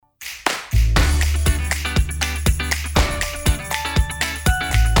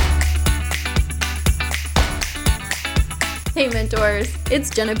Hey mentors,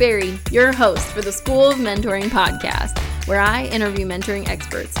 it's Jenna Berry, your host for the School of Mentoring podcast, where I interview mentoring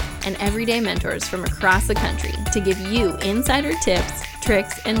experts and everyday mentors from across the country to give you insider tips,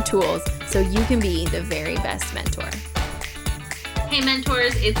 tricks, and tools so you can be the very best mentor. Hey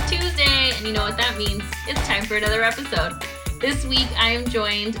mentors, it's Tuesday, and you know what that means. It's time for another episode. This week I am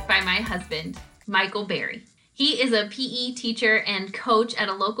joined by my husband, Michael Berry. He is a PE teacher and coach at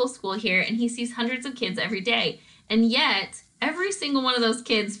a local school here, and he sees hundreds of kids every day. And yet, every single one of those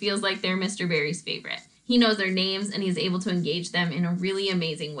kids feels like they're Mr. Berry's favorite. He knows their names, and he's able to engage them in really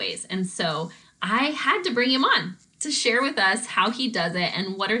amazing ways. And so I had to bring him on to share with us how he does it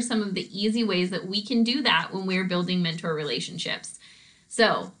and what are some of the easy ways that we can do that when we're building mentor relationships.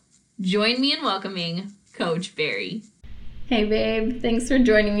 So join me in welcoming Coach Berry. Hey babe, thanks for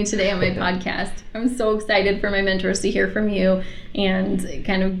joining me today on my podcast. I'm so excited for my mentors to hear from you and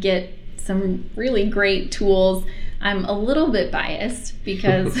kind of get some really great tools. I'm a little bit biased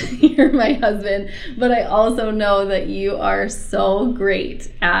because you're my husband, but I also know that you are so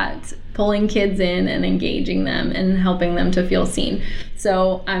great at pulling kids in and engaging them and helping them to feel seen.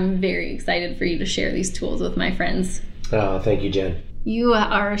 So I'm very excited for you to share these tools with my friends. Oh, thank you, Jen. You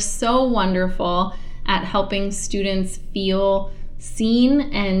are so wonderful at helping students feel seen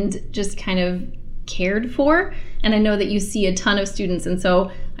and just kind of cared for. And I know that you see a ton of students, and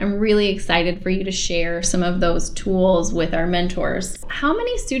so I'm really excited for you to share some of those tools with our mentors. How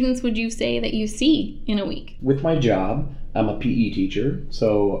many students would you say that you see in a week? With my job, I'm a PE teacher,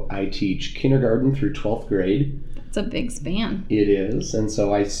 so I teach kindergarten through 12th grade. That's a big span. It is, and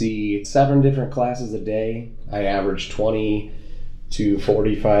so I see 7 different classes a day. I average 20 to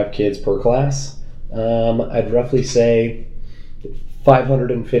 45 kids per class. I'd roughly say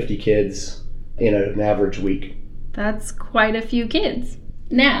 550 kids in an average week. That's quite a few kids.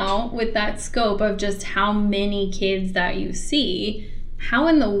 Now, with that scope of just how many kids that you see, how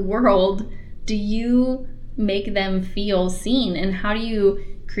in the world do you make them feel seen, and how do you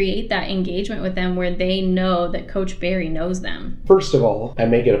create that engagement with them where they know that Coach Berry knows them? First of all, I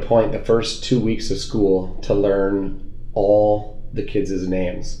make it a point the first 2 weeks of school to learn all the kids'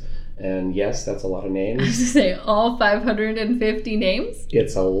 names. And yes, that's a lot of names. I was going to say all 550 names?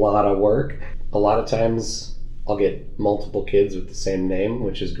 It's a lot of work. A lot of times I'll get multiple kids with the same name,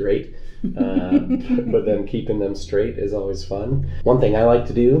 which is great. But then keeping them straight is always fun. One thing I like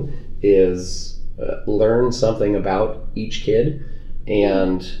to do is learn something about each kid.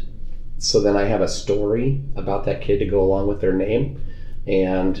 And so then I have a story about that kid to go along with their name.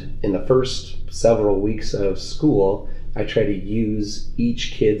 And in the first several weeks of school, I try to use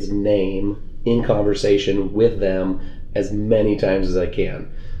each kid's name in conversation with them as many times as I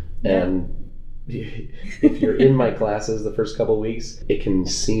can. And if you're in my classes the first couple of weeks, it can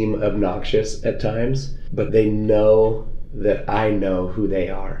seem obnoxious at times, but they know that I know who they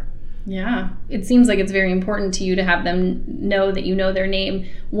are. Yeah, it seems like it's very important to you to have them know that you know their name.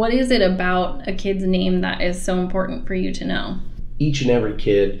 What is it about a kid's name that is so important for you to know? Each and every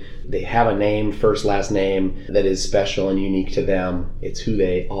kid, they have a name, first, last name, that is special and unique to them. It's who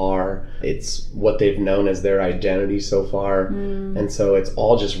they are. It's what they've known as their identity so far. And so it's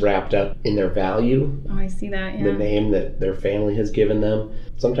all just wrapped up in their value. Oh, I see that, yeah. The name that their family has given them.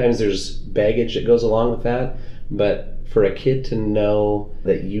 Sometimes there's baggage that goes along with that, but for a kid to know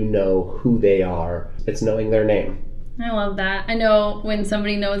that you know who they are, it's knowing their name. I love that. I know when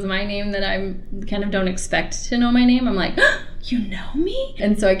somebody knows my name that I kind of don't expect to know my name. I'm like, oh, you know me?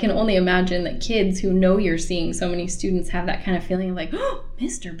 And so I can only imagine that kids who know you're seeing so many students have that kind of feeling like, oh,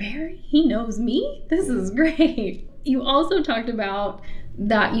 Mr. Berry, he knows me? This is great. You also talked about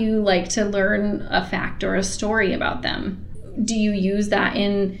that you like to learn a fact or a story about them. Do you use that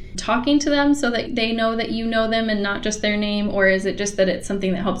in talking to them so that they know that you know them and not just their name, or is it just that it's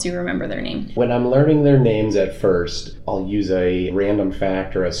something that helps you remember their name? When I'm learning their names at first, I'll use a random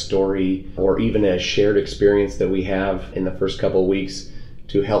fact or a story or even a shared experience that we have in the first couple of weeks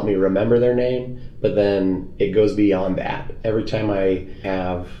to help me remember their name, but then it goes beyond that. Every time I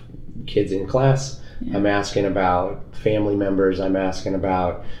have kids in class, I'm asking about family members. I'm asking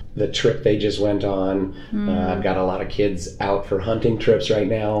about the trip they just went on. I've got a lot of kids out for hunting trips right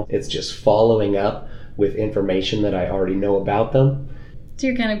now. It's just following up with information that I already know about them. So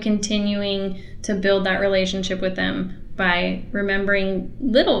you're kind of continuing to build that relationship with them by remembering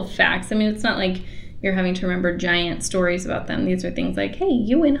little facts. I mean, it's not like you're having to remember giant stories about them. These are things like, hey,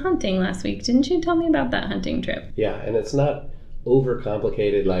 you went hunting last week. Didn't you tell me about that hunting trip? Yeah, and it's not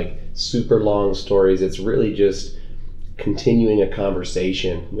overcomplicated, like super long stories. It's really just continuing a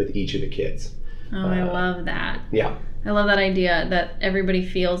conversation with each of the kids. Oh, I love that. Yeah. I love that idea that everybody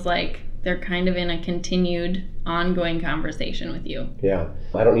feels like they're kind of in a continued, ongoing conversation with you. Yeah.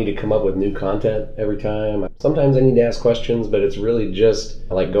 I don't need to come up with new content every time. Sometimes I need to ask questions, but it's really just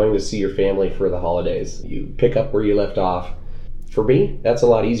like going to see your family for the holidays. You pick up where you left off. For me, that's a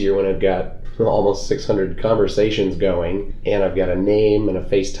lot easier when I've got almost 600 conversations going and I've got a name and a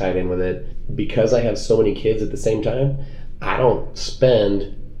face tied in with it. Because I have so many kids at the same time, I don't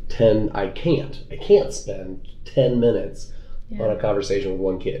spend I can't spend 10 minutes on a conversation with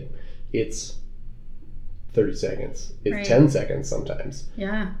one kid. It's 30 seconds. It's 10 seconds sometimes.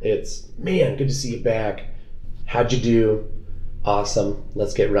 Yeah. It's, man, good to see you back. How'd you do? Awesome.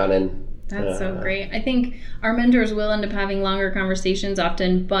 Let's get running. That's so great. I think our mentors will end up having longer conversations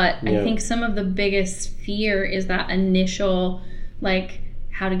often, but I think some of the biggest fear is that initial, like,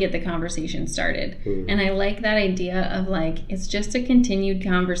 how to get the conversation started. And I like that idea of like, it's just a continued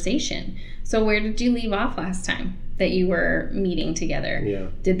conversation. So where did you leave off last time that you were meeting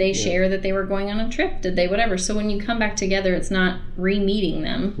together? Did they share that they were going on a trip? Did they whatever? So when you come back together, it's not re-meeting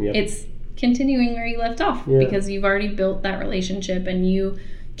them. It's continuing where you left off because you've already built that relationship and you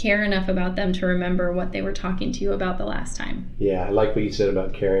care enough about them to remember what they were talking to you about the last time. Yeah, I like what you said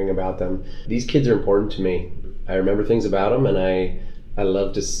about caring about them. These kids are important to me. I remember things about them, and I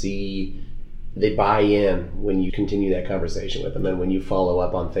love to see they buy in when you continue that conversation with them and when you follow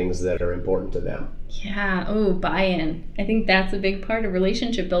up on things that are important to them. Yeah. Oh, buy-in. I think that's a big part of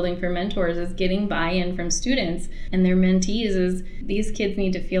relationship building for mentors is getting buy-in from students and their mentees. Is these kids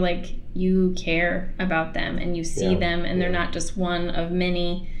need to feel like you care about them and you see them and they're not just one of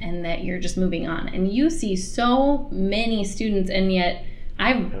many and that you're just moving on. And you see so many students, and yet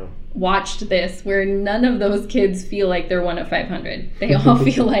I've watched this where none of those kids feel like they're one of 500. They all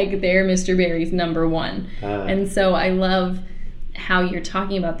feel like they're Mr. Berry's number one. And so I love how you're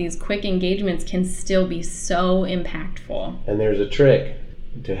talking about these quick engagements can still be so impactful. And there's a trick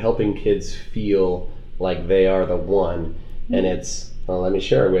to helping kids feel like they are the one, and it's, well, let me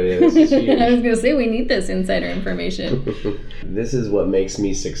share it with you. This is huge. I was going to say, we need this insider information. This is what makes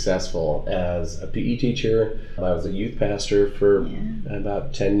me successful as a PE teacher. I was a youth pastor for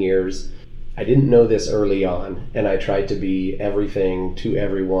about 10 years. I didn't know this early on, and I tried to be everything to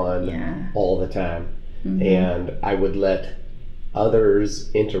everyone all the time. And I would let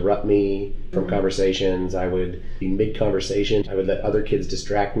others interrupt me from conversations. I would be mid-conversation. I would let other kids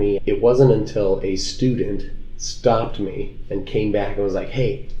distract me. It wasn't until a student stopped me and came back and was like,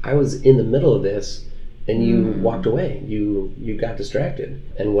 hey, I was in the middle of this and you walked away. You got distracted.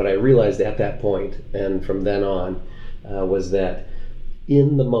 And what I realized at that point and from then on was that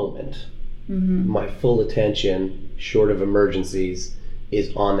in the moment, my full attention, short of emergencies,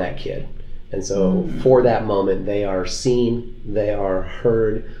 is on that kid. And so for that moment, they are seen, they are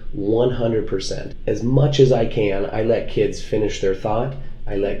heard 100%. As much as I can, I let kids finish their thought.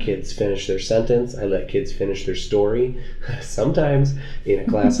 I let kids finish their sentence. I let kids finish their story. Sometimes in a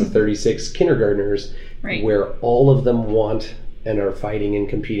class of 36 kindergartners, where all of them want and are fighting and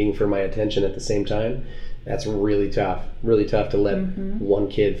competing for my attention at the same time, that's really tough. Really tough to let one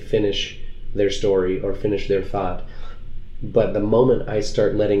kid finish their story or finish their thought. But the moment I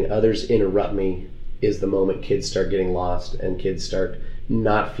start letting others interrupt me is the moment kids start getting lost and kids start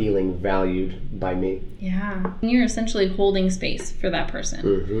not feeling valued by me. Yeah. You're essentially holding space for that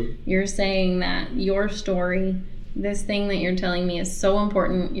person. You're saying that your story, this thing that you're telling me is so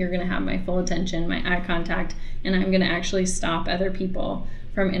important, you're going to have my full attention, my eye contact, and I'm going to actually stop other people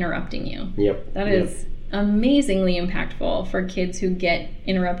from interrupting you. That is amazingly impactful for kids who get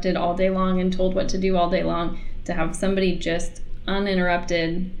interrupted all day long and told what to do all day long, to have somebody just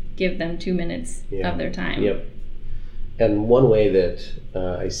uninterrupted give them 2 minutes of their time. And one way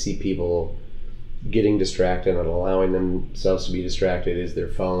that I see people getting distracted and allowing themselves to be distracted is their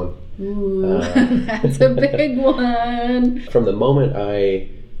phone. Ooh, that's a big one. From the moment I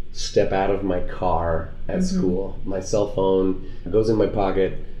step out of my car at school, my cell phone goes in my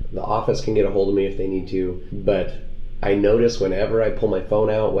pocket. The office can get a hold of me if they need to, but I notice whenever I pull my phone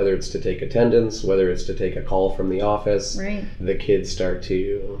out, whether it's to take attendance, whether it's to take a call from the office, the kids start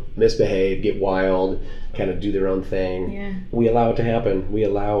to misbehave, get wild, kind of do their own thing. We allow it to happen. We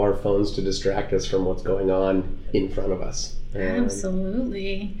allow our phones to distract us from what's going on in front of us.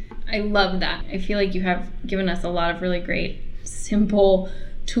 Absolutely. I love that. I feel like you have given us a lot of really great, simple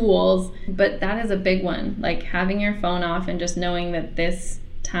tools, but that is a big one. Like having your phone off and just knowing that this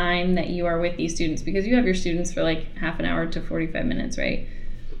time that you are with these students, because you have your students for like half an hour to 45 minutes, right?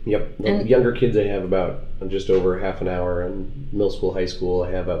 Yep. The younger kids I have about just over half an hour, and middle school, high school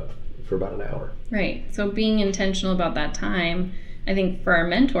I have up for about an hour. Right. So being intentional about that time, I think for our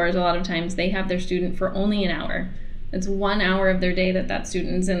mentors, a lot of times they have their student for only an hour. It's 1 hour of their day that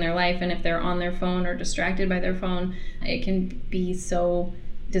student's in their life, and if they're on their phone or distracted by their phone, it can be so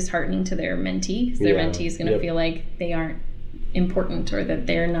disheartening to their mentee. Their mentee is going to feel like they aren't important or that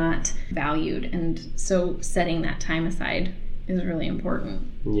they're not valued, and so setting that time aside is really important.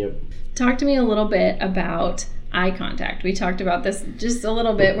 Talk to me a little bit about eye contact. We talked about this just a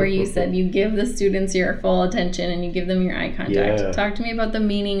little bit where you said you give the students your full attention and you give them your eye contact. Talk to me about the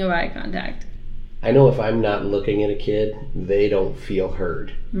meaning of eye contact. I know if I'm not looking at a kid, they don't feel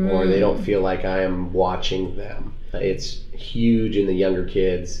heard or they don't feel like I am watching them. It's huge in the younger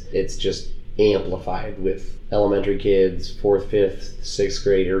kids. It's just amplified with elementary kids, 4th, 5th, 6th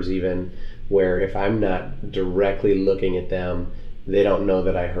graders even, where if I'm not directly looking at them, they don't know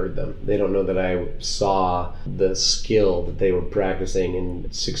that I heard them. They don't know that I saw the skill that they were practicing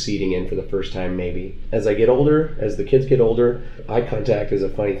and succeeding in for the first time maybe. As I get older, as the kids get older, eye contact is a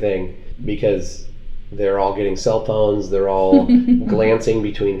funny thing because they're all getting cell phones, they're all glancing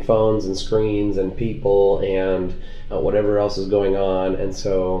between phones and screens and people and whatever else is going on, and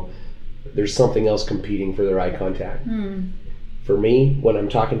so there's something else competing for their eye contact. For me, when I'm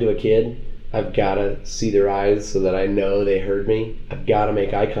talking to a kid, I've got to see their eyes so that I know they heard me. I've got to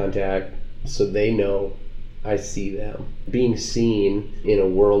make eye contact so they know I see them. Being seen in a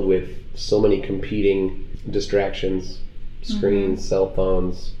world with so many competing distractions, screens, cell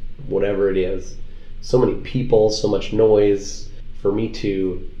phones, whatever it is, so many people, so much noise, for me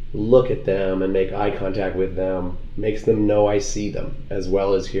to look at them and make eye contact with them makes them know I see them, as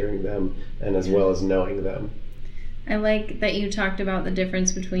well as hearing them and as well as knowing them. I like that you talked about the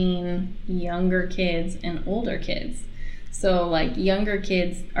difference between younger kids and older kids. So like younger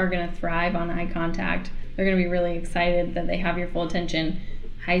kids are going to thrive on eye contact. They're going to be really excited that they have your full attention.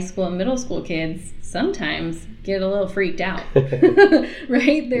 High school and middle school kids sometimes get a little freaked out,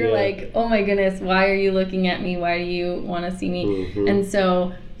 right? They're like, oh my goodness, why are you looking at me? Why do you want to see me? And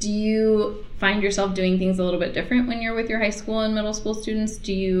so do you find yourself doing things a little bit different when you're with your high school and middle school students?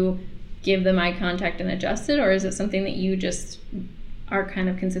 Do you give them eye contact and adjust it, or is it something that you just are kind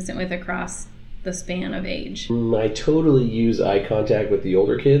of consistent with across the span of age? I totally use eye contact with the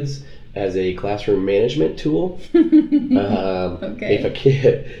older kids as a classroom management tool. If a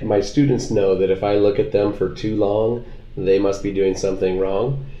kid, my students know that if I look at them for too long, they must be doing something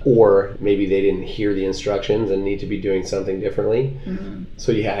wrong, or maybe they didn't hear the instructions and need to be doing something differently.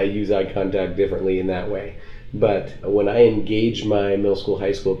 So I use eye contact differently in that way. But when I engage my middle school,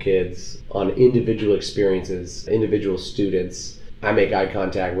 high school kids on individual experiences, individual students, I make eye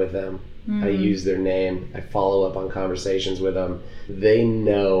contact with them. I use their name. I follow up on conversations with them. They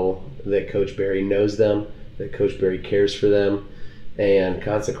know that Coach Barry knows them, that Coach Barry cares for them, and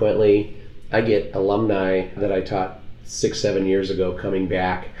consequently, I get alumni that I taught 6-7 years ago coming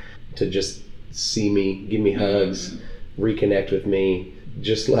back to just see me, give me hugs, reconnect with me.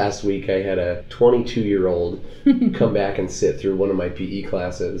 Just last week, I had a 22-year-old come back and sit through one of my PE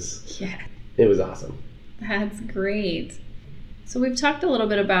classes. Yeah. It was awesome. That's great. So we've talked a little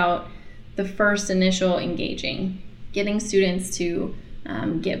bit about the first initial engaging, getting students to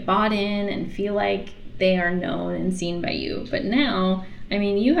get bought in and feel like they are known and seen by you. But now, I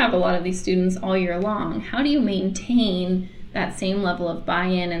mean, you have a lot of these students all year long. How do you maintain that same level of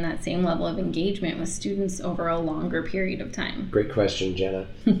buy-in and that same level of engagement with students over a longer period of time? Great question, Jenna.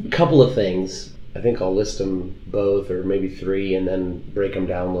 A couple of things. I think I'll list them both, or maybe 3, and then break them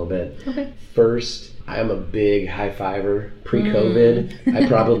down a little bit. Okay. First, I'm a big high-fiver. Pre-COVID, I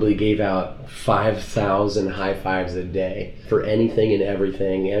probably gave out 5,000 high fives a day for anything and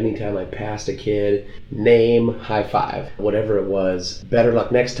everything. Anytime I passed a kid, name, high five. Whatever it was, better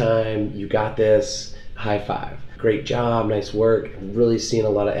luck next time, you got this, high five. Great job, nice work, really seeing a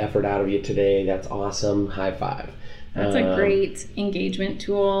lot of effort out of you today, that's awesome, high five. That's a great engagement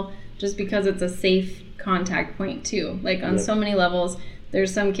tool, just because it's a safe contact point too. Like on so many levels,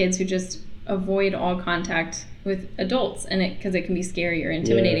 there's some kids who just avoid all contact with adults, and because it can be scary or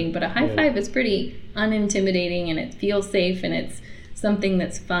intimidating, but a high five is pretty unintimidating, and it feels safe, and it's something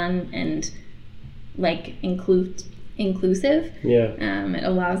that's fun and like inclusive. It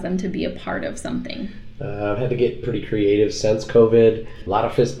allows them to be a part of something. I've had to get pretty creative since COVID. A lot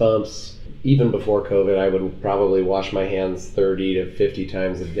of fist bumps. Even before COVID, I would probably wash my hands 30 to 50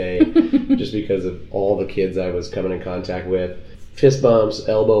 times a day just because of all the kids I was coming in contact with. Fist bumps,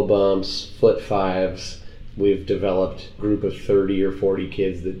 elbow bumps, foot fives. We've developed a group of 30 or 40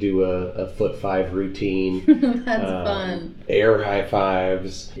 kids that do a foot five routine. That's fun. Air high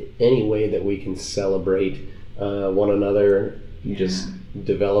fives. Any way that we can celebrate one another, just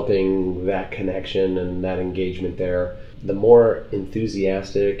developing that connection and that engagement there. the more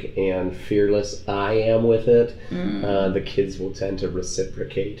enthusiastic and fearless I am with it, the kids will tend to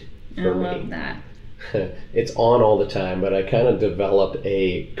reciprocate for me. I love that. It's on all the time, but I kind of developed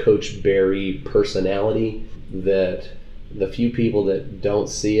a Coach Barry personality that the few people that don't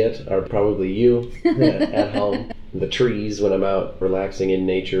see it are probably you at home. The trees when I'm out relaxing in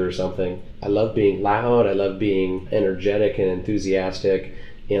nature or something. I love being loud. I love being energetic and enthusiastic.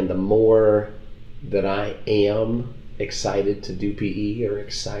 And the more that I am excited to do PE or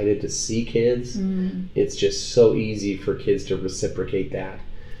excited to see kids, it's just so easy for kids to reciprocate that.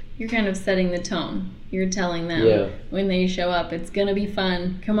 You're kind of setting the tone. You're telling them when they show up, it's going to be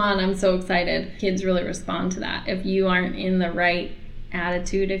fun. Come on, I'm so excited. Kids really respond to that. If you aren't in the right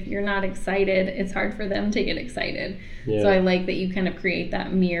attitude, if you're not excited, it's hard for them to get excited. So I like that you kind of create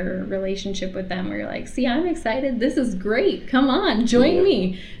that mirror relationship with them where you're like, see, I'm excited. This is great. Come on, join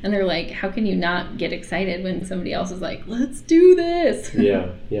me. And they're like, how can you not get excited when somebody else is like, let's do this?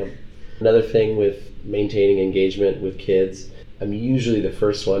 Yeah. Another thing with maintaining engagement with kids, I'm usually the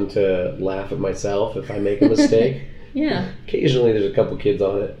first one to laugh at myself if I make a mistake. Occasionally there's a couple kids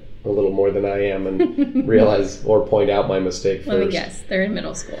on it a little more than I am and realize or point out my mistake first. Let me guess, they're in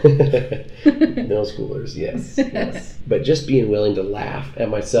middle school. Middle schoolers, yes. But just being willing to laugh at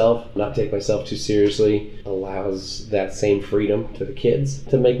myself, not take myself too seriously, allows that same freedom to the kids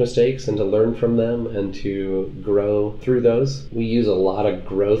to make mistakes and to learn from them and to grow through those. We use a lot of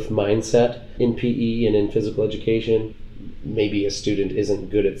growth mindset in PE and in physical education. Maybe a student isn't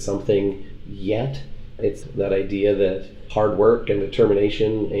good at something yet. It's that idea that hard work and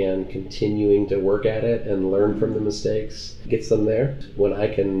determination and continuing to work at it and learn from the mistakes gets them there. When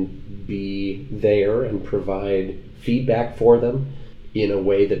I can be there and provide feedback for them in a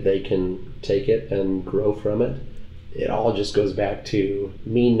way that they can take it and grow from it, it all just goes back to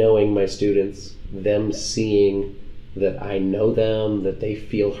me knowing my students, them seeing that I know them, that they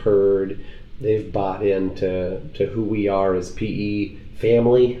feel heard, they've bought into who we are as PE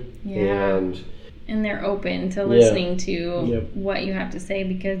family, and they're open to listening to what you have to say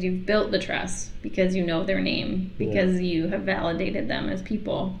because you've built the trust, because you know their name, because you have validated them as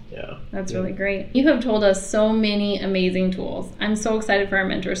people. That's really great. You have told us so many amazing tools. I'm so excited for our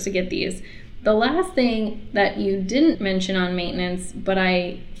mentors to get these. The last thing that you didn't mention on maintenance, but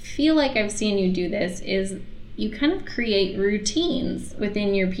I feel like I've seen you do this, is you kind of create routines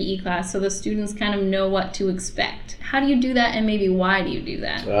within your PE class so the students kind of know what to expect. How do you do that, and maybe why do you do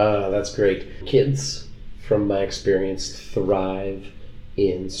that? That's great. Kids, from my experience, thrive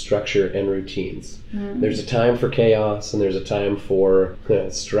in structure and routines. There's a time for chaos and there's a time for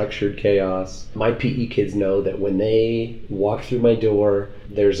structured chaos. My PE kids know that when they walk through my door,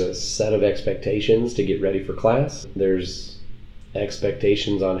 there's a set of expectations to get ready for class. There's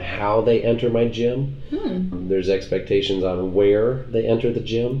expectations on how they enter my gym. There's expectations on where they enter the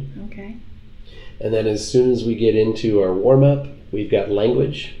gym. Okay. And then as soon as we get into our warm-up, we've got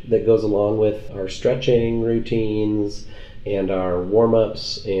language that goes along with our stretching routines and our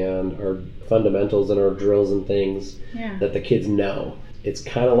warm-ups and our fundamentals and our drills and things that the kids know. It's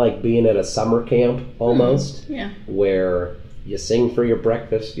kind of like being at a summer camp almost, where you sing for your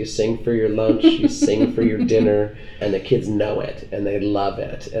breakfast, you sing for your lunch, you sing for your dinner, and the kids know it, and they love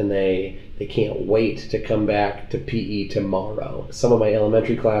it, and they can't wait to come back to PE tomorrow. Some of my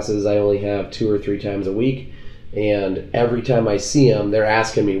elementary classes I only have 2 or 3 times a week, and every time I see them, they're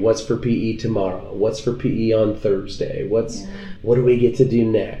asking me, what's for PE tomorrow? What's for PE on Thursday? What do we get to do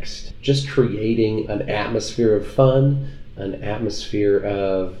next? Just creating an atmosphere of fun, an atmosphere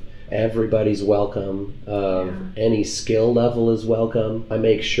of everybody's welcome, any skill level is welcome. I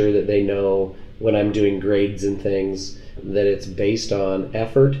make sure that they know when I'm doing grades and things that it's based on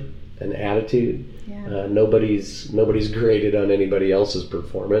effort and attitude. Nobody's graded on anybody else's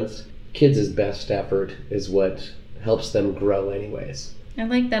performance. Kids' best effort is what helps them grow anyways. I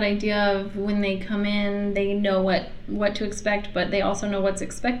like that idea of when they come in, they know what to expect, but they also know what's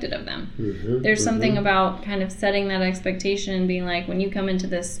expected of them. There's something about kind of setting that expectation and being like, when you come into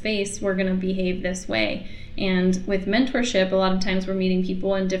this space, we're going to behave this way. And with mentorship, a lot of times we're meeting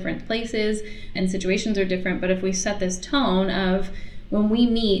people in different places and situations are different, but if we set this tone of, when we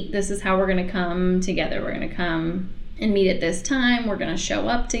meet, this is how we're going to come together. We're going to come and meet at this time. We're going to show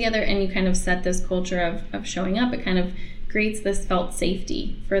up together, and you kind of set this culture of showing up. It kind of creates this felt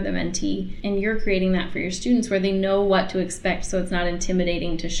safety for the mentee, and you're creating that for your students where they know what to expect, so it's not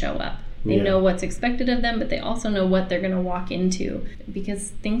intimidating to show up. They know what's expected of them, but they also know what they're going to walk into, because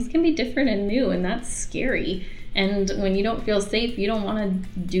things can be different and new, and that's scary. And when you don't feel safe, you don't want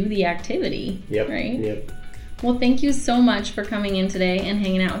to do the activity, right? Well, thank you so much for coming in today and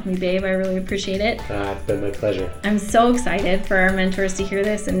hanging out with me, babe. I really appreciate it. It's been my pleasure. I'm so excited for our mentors to hear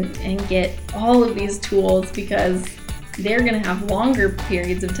this and get all of these tools, because they're going to have longer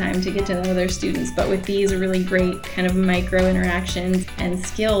periods of time to get to know their students. But with these really great kind of micro interactions and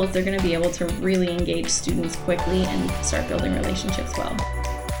skills, they're going to be able to really engage students quickly and start building relationships well.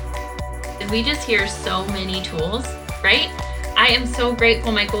 Did we just hear so many tools, right? I am so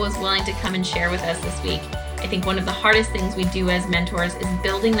grateful Michael was willing to come and share with us this week. I think one of the hardest things we do as mentors is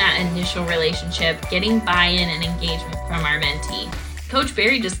building that initial relationship, getting buy-in and engagement from our mentee. Coach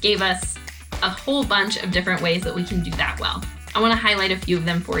Barry just gave us a whole bunch of different ways that we can do that well. I want to highlight a few of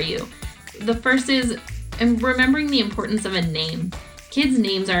them for you. The first is remembering the importance of a name. Kids'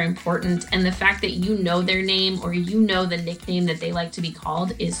 names are important, and the fact that you know their name or you know the nickname that they like to be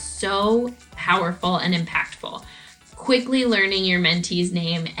called is so powerful and impactful. Quickly learning your mentee's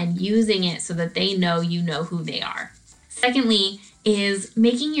name and using it so that they know you know who they are. Secondly, is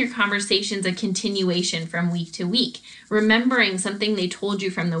making your conversations a continuation from week to week. Remembering something they told you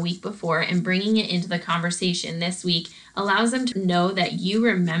from the week before and bringing it into the conversation this week allows them to know that you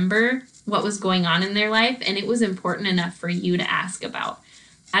remember what was going on in their life and it was important enough for you to ask about.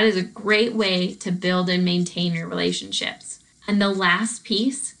 That is a great way to build and maintain your relationships. And the last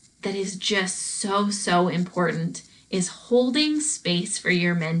piece that is just so important is holding space for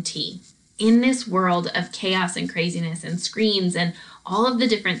your mentee. In this world of chaos and craziness and screens and all of the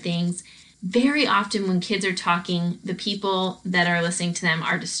different things, very often when kids are talking, the people that are listening to them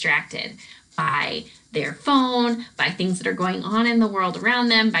are distracted by their phone, by things that are going on in the world around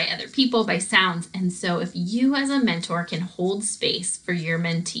them, by other people, by sounds. And so if you as a mentor can hold space for your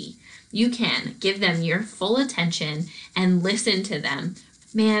mentee, you can give them your full attention and listen to them.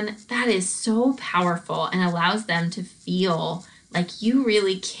 Man, that is so powerful and allows them to feel like you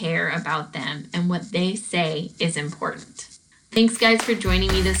really care about them and what they say is important. Thanks, guys, for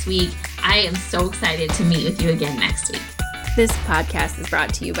joining me this week. I am so excited to meet with you again next week. This podcast is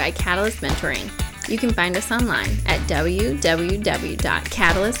brought to you by Catalyst Mentoring. You can find us online at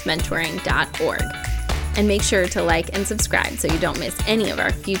www.catalystmentoring.org. And make sure to like and subscribe so you don't miss any of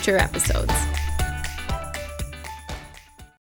our future episodes.